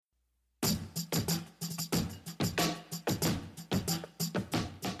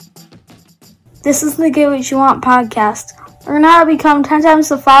This is the Get What You Want podcast. Learn how to become 10 times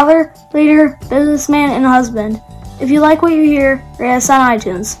the father, leader, businessman, and husband. If you like what you hear, rate us on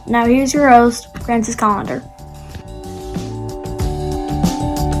iTunes. Now here's your host, Francis Collender.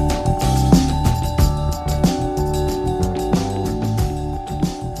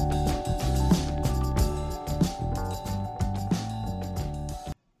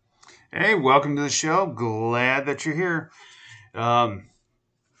 Hey, welcome to the show. Glad that you're here.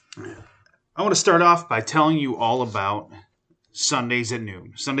 I want to start off by telling you all about Sundays at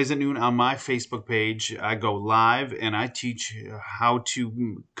noon. Sundays at noon on my Facebook page, I go live and I teach how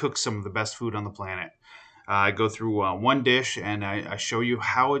to cook some of the best food on the planet. I go through one dish and I show you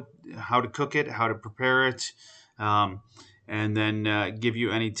how to cook it, how to prepare it, and then give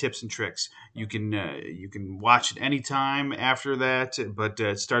you any tips and tricks. You can watch it anytime after that, but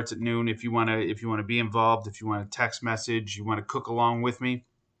it starts at noon. If you want to be involved, if you want to text message, you want to cook along with me,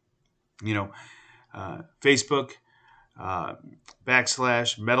 Facebook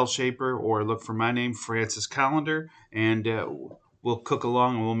 / Metal Shaper, or look for my name, Francis Collender, and we'll cook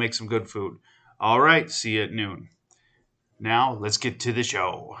along and we'll make some good food. All right, see you at noon. Now let's get to the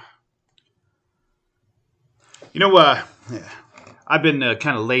show. I've been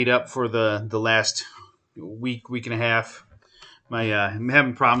kind of laid up for the last week and a half. I'm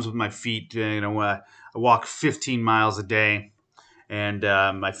having problems with my feet. I walk 15 miles a day, and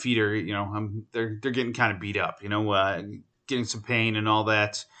my feet are, they're getting kind of beat up. Getting some pain and all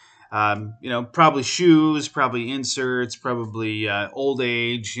that. Probably shoes, probably inserts, probably old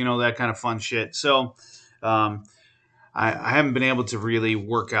age. That kind of fun shit. So I haven't been able to really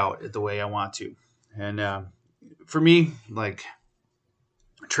work out the way I want to, and for me,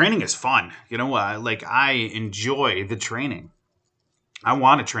 training is fun. I enjoy the training. I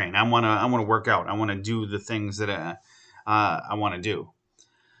want to train. I want to work out. I want to do the things that I want to do.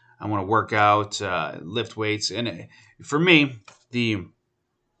 I want to work out, lift weights, and for me, the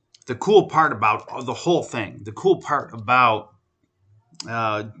cool part about the whole thing, the cool part about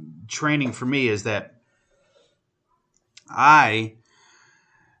training for me is that I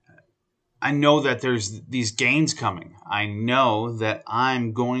know that there's these gains coming. I know that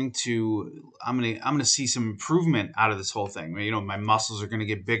I'm going to see some improvement out of this whole thing. My muscles are going to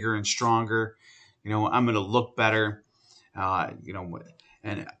get bigger and stronger. I'm going to look better.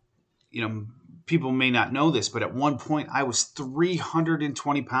 People may not know this, but at one point I was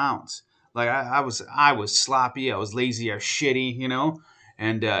 320 pounds. I was sloppy. I was lazy. I was shitty.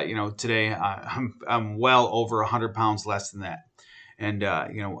 And today I'm well over 100 pounds less than that. And,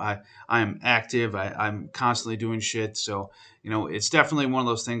 I am active. I'm constantly doing shit. So, it's definitely one of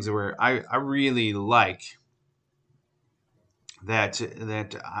those things where I really like that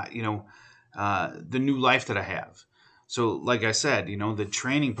the new life that I have. So, like I said, the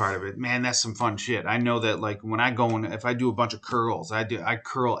training part of it, man, that's some fun shit. I know that, when I go and if I do a bunch of curls, I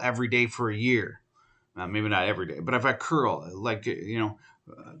curl every day for a year. Maybe not every day, but if I curl,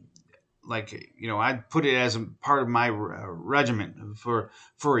 I put it as a part of my regimen for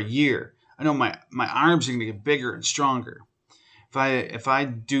a year. I know my arms are going to get bigger and stronger. If I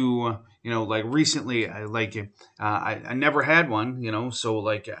do, recently, I never had one, so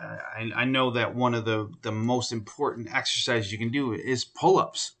I know that one of the most important exercises you can do is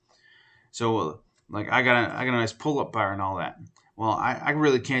pull-ups. So I got a nice pull-up bar and all that. Well, I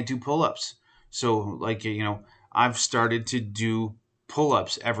really can't do pull-ups. So I've started to do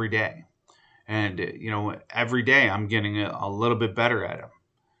pull-ups every day. And, every day I'm getting a little bit better at them,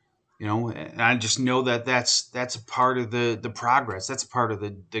 and I just know that that's a part of the progress. That's a part of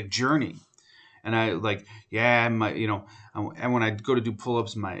the journey. And and when I go to do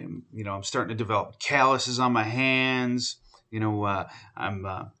pull-ups, I'm starting to develop calluses on my hands. My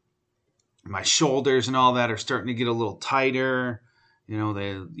shoulders and all that are starting to get a little tighter. They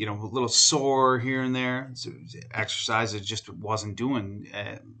a little sore here and there. So exercise I just wasn't doing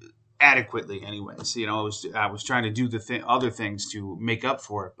adequately anyways. I was trying to do other things to make up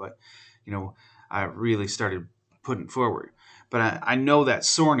for it, but I really started putting forward. But I know that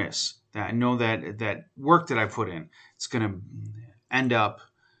soreness, I know that work that I put in, it's going to end up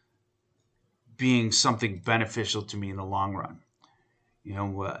being something beneficial to me in the long run.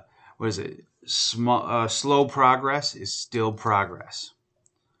 What is it? Slow progress is still progress.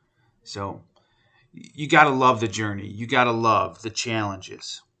 So you got to love the journey. You got to love the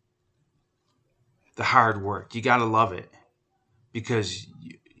challenges. The hard work. You got to love it because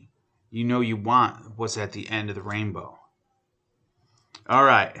you want what's at the end of the rainbow. All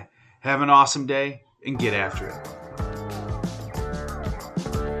right. Have an awesome day and get after it.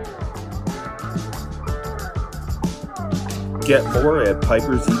 Get more at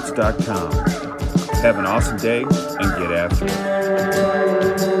piperseats.com. Have an awesome day and get after it.